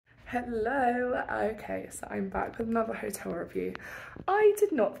Hello. Okay, so I'm back with another hotel review. I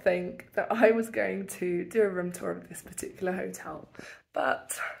did not think that I was going to do a room tour of this particular hotel,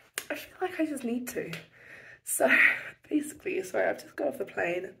 but I feel like I just need to. So basically, sorry, I've just got off the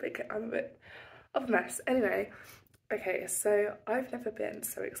plane, but I'm a bit of a mess. Anyway, okay, so I've never been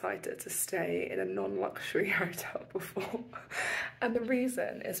so excited to stay in a non-luxury hotel before. And the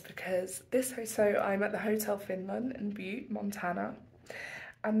reason is because this hotel, I'm at the Hotel Finlen in Butte, Montana.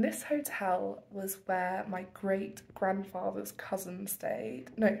 And this hotel was where my great-grandfather's cousin stayed.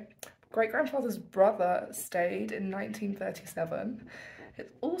 No, great-grandfather's brother stayed in 1937.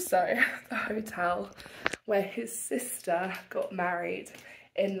 It's also the hotel where his sister got married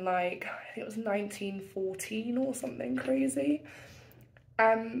in I think it was 1914 or something crazy.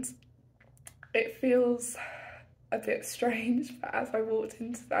 And it feels a bit strange, but as I walked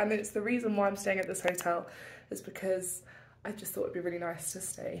into that, and it's the reason why I'm staying at this hotel, is because I just thought it'd be really nice to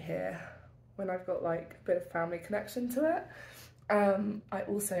stay here when I've got like a bit of family connection to it. I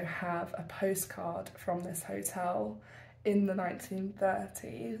also have a postcard from this hotel in the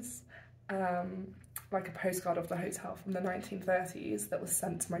 1930s, like a postcard of the hotel from the 1930s that was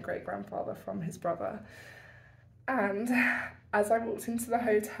sent to my great-grandfather from his brother. And as I walked into the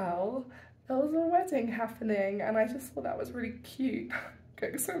hotel, there was a wedding happening, and I just thought that was really cute.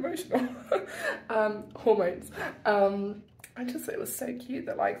 Getting so emotional. Hormones. It was so cute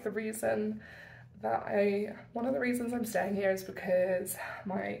that like one of the reasons I'm staying here is because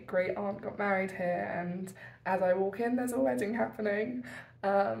my great aunt got married here, and as I walk in there's a wedding happening.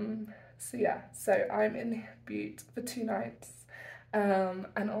 So yeah, so I'm in Butte for 2 nights, and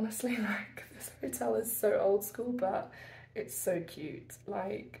honestly, like, this hotel is so old school, but it's so cute.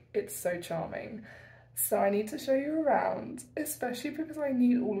 Like, it's so charming. So I need to show you around, especially because I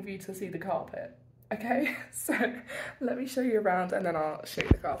need all of you to see the carpet. Okay, so let me show you around and then I'll show you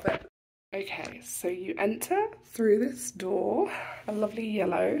the carpet. Okay, so you enter through this door, a lovely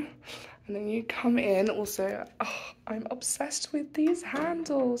yellow, and then you come in. Also, oh, I'm obsessed with these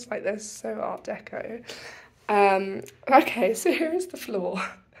handles, like they're so Art Deco. Okay, so here is the floor.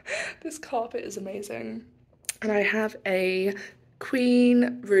 This carpet is amazing. And I have a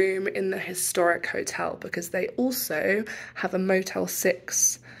queen room in the historic hotel because they also have a Motel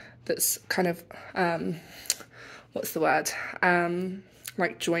 6 that's kind of, what's the word?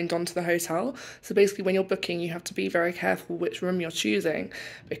 Like joined onto the hotel. So basically when you're booking, you have to be very careful which room you're choosing,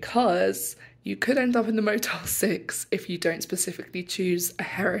 because you could end up in the Motel 6 if you don't specifically choose a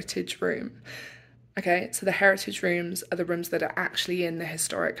heritage room. Okay, so the heritage rooms are the rooms that are actually in the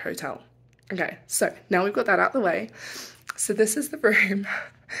historic hotel. Okay, so now we've got that out of the way. So this is the room.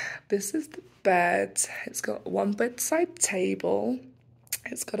 This is the bed. It's got one bedside table.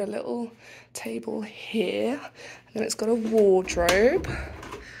 It's got a little table here. And then it's got a wardrobe.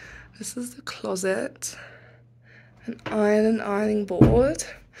 This is the closet. An ironing board.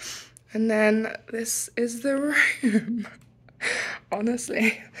 And then this is the room.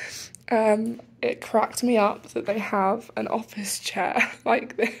 Honestly, it cracked me up that they have an office chair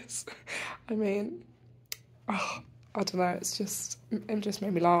like this. I mean, oh, I don't know, it just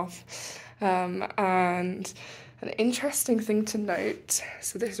made me laugh. And an interesting thing to note,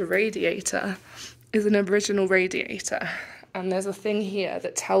 so this radiator is an original radiator, and there's a thing here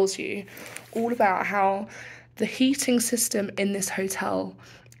that tells you all about how the heating system in this hotel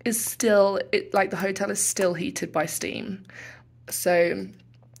is still, the hotel is still heated by steam. So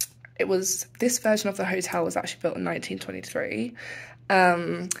this version of the hotel was actually built in 1923,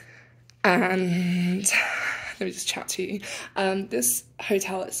 and let me just chat to you. This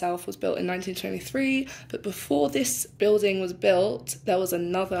hotel itself was built in 1923, but before this building was built, there was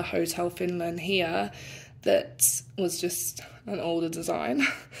another Hotel Finland here that was just an older design,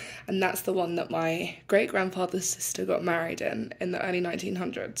 and that's the one that my great-grandfather's sister got married in the early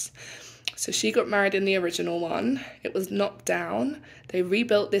 1900s. So she got married in the original one. It was knocked down. They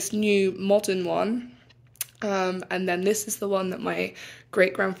rebuilt this new modern one. And then this is the one that my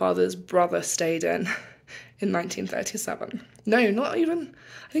great-grandfather's brother stayed in 1937. No, not even.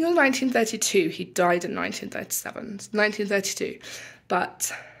 I think it was 1932. He died in 1937. 1932.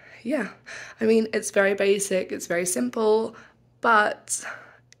 But yeah, I mean, it's very basic. It's very simple. But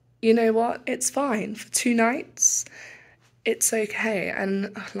you know what? It's fine. For 2 nights, it's okay.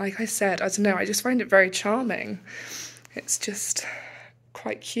 And like I said, I don't know, I just find it very charming. It's just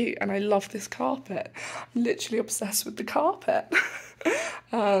quite cute, and I love this carpet. I'm literally obsessed with the carpet.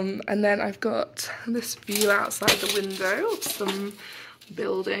 And then I've got this view outside the window of some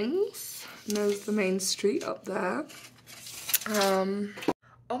buildings, and there's the main street up there.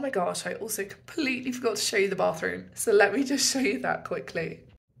 Oh my gosh, I also completely forgot to show you the bathroom, so let me just show you that quickly.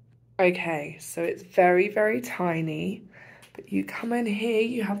 Okay, so it's very, very tiny, but you come in here,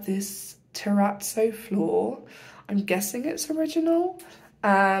 you have this terrazzo floor. I'm guessing it's original.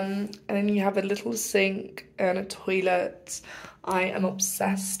 And then you have a little sink and a toilet. I am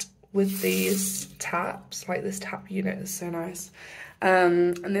obsessed with these taps, like this tap unit is so nice.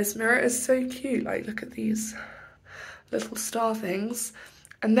 And this mirror is so cute, like look at these little star things.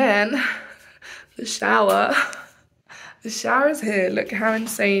 And then the shower. The shower is here. Look how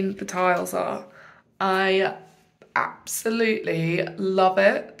insane the tiles are. I absolutely love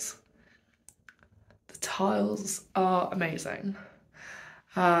it. The tiles are amazing.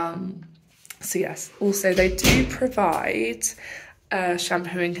 So yes, also they do provide a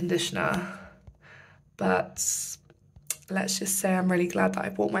shampoo and conditioner, but let's just say I'm really glad that I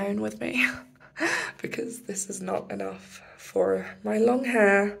brought my own with me because this is not enough for my long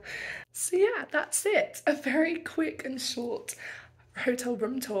hair. So yeah, that's it. A very quick and short hotel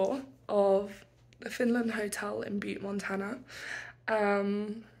room tour of the Finlen Hotel in Butte, Montana.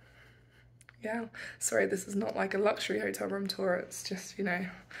 Yeah, sorry, this is not like a luxury hotel room tour. It's just, you know,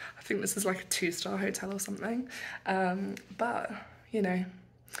 I think this is like a 2-star hotel or something. But, you know,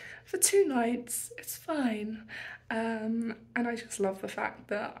 for 2 nights, it's fine. And I just love the fact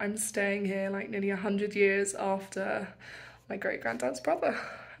that I'm staying here like nearly 100 years after my great-granddad's brother.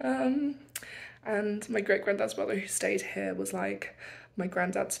 And my great-granddad's brother who stayed here was like my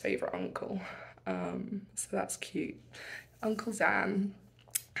granddad's favourite uncle. So that's cute. Uncle Zan.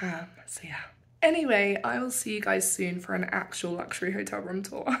 So yeah. Anyway, I will see you guys soon for an actual luxury hotel room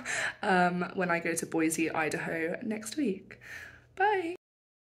tour when I go to Boise, Idaho next week. Bye!